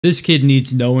This kid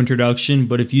needs no introduction,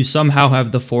 but if you somehow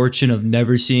have the fortune of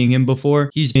never seeing him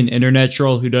before, he's an internet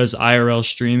troll who does IRL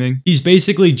streaming. He's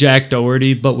basically Jack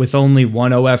Doherty, but with only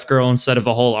one OF girl instead of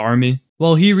a whole army.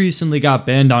 Well, he recently got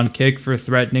banned on Kick for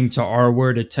threatening to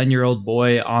R-word a 10-year-old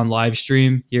boy on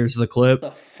livestream. Here's the clip.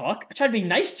 What the fuck? I tried to be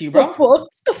nice to you, bro.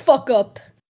 The fuck up.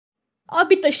 I'll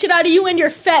beat the shit out of you and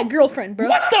your fat girlfriend, bro.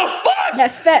 What the fuck?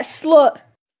 That fat slut.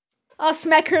 I'll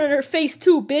smack her in her face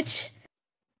too, bitch.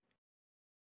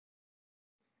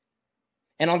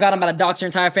 And on God, I'm about to dox your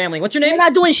entire family. What's your name? You're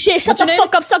not doing shit. Shut the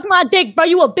fuck up. Suck my dick, bro.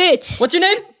 You a bitch. What's your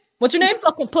name? What's your name? You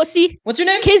fucking pussy. What's your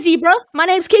name? Kizzy, bro. My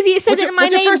name's Kizzy. It says it in my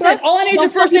name, What's your first name? All I need is your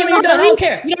first name and you're done. I don't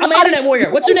care. I'm an internet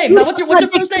warrior. What's your name? What's your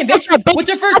first name, bitch? What's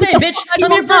your first name, bitch? Tell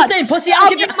me your first name, pussy. I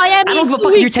don't give a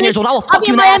fuck if you're 10 years old. I will fuck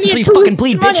you in the ass until you fucking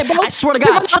bleed, bitch. I swear to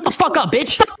God. Shut the fuck up,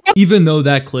 bitch. Even though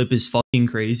that clip is fucking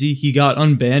crazy, he got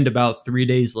unbanned about 3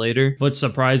 days later, but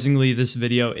surprisingly, this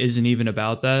video isn't even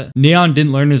about that. Neon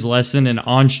didn't learn his lesson and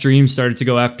on stream started to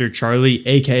go after Charlie,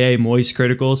 aka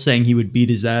MoistCr1TiKaL, saying he would beat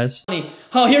his ass.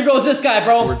 Oh, here goes this guy,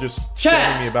 bro. We're just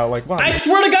chatting me about like, wow. I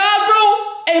swear to God,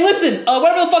 bro. Hey, listen,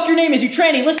 whatever the fuck your name is, you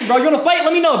tranny. Listen, bro, you wanna fight?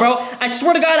 Let me know, bro. I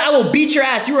swear to God, I will beat your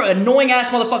ass. You are an annoying ass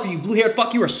motherfucker, you blue-haired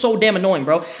fuck. You are so damn annoying,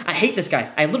 bro. I hate this guy.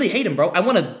 I literally hate him, bro. I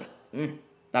wanna,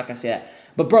 not gonna say that.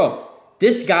 But bro,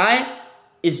 this guy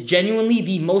is genuinely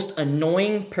the most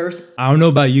annoying person. I don't know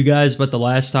about you guys, but the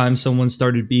last time someone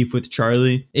started beef with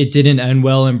Charlie, it didn't end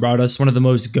well and brought us one of the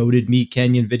most goated Meat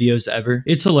Canyon videos ever.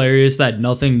 It's hilarious that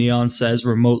nothing Neon says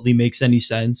remotely makes any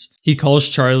sense. He calls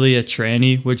Charlie a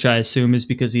tranny, which I assume is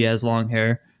because he has long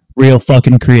hair. Real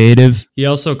fucking creative. He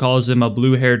also calls him a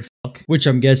blue-haired fuck, which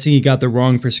I'm guessing he got the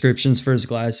wrong prescriptions for his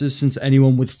glasses since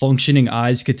anyone with functioning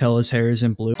eyes could tell his hair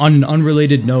isn't blue. On an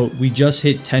unrelated note, we just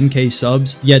hit 10k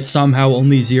subs, yet somehow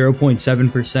only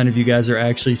 0.7% of you guys are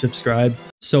actually subscribed.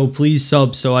 So please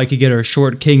sub so I could get our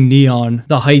short king Neon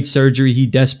the height surgery he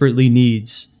desperately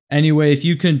needs. Anyway, if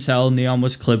you couldn't tell, Neon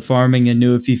was clip farming and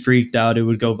knew if he freaked out, it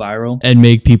would go viral and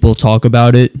make people talk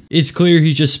about it. It's clear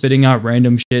he's just spitting out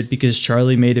random shit because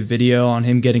Charlie made a video on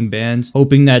him getting banned,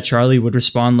 hoping that Charlie would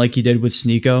respond like he did with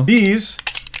Sneeko. These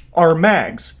are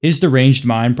mags. His deranged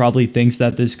mind probably thinks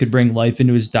that this could bring life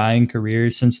into his dying career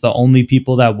since the only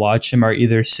people that watch him are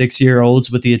either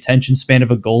 6-year-olds with the attention span of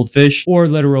a goldfish or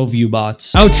literal view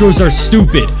bots. Outros are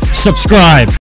stupid. Subscribe.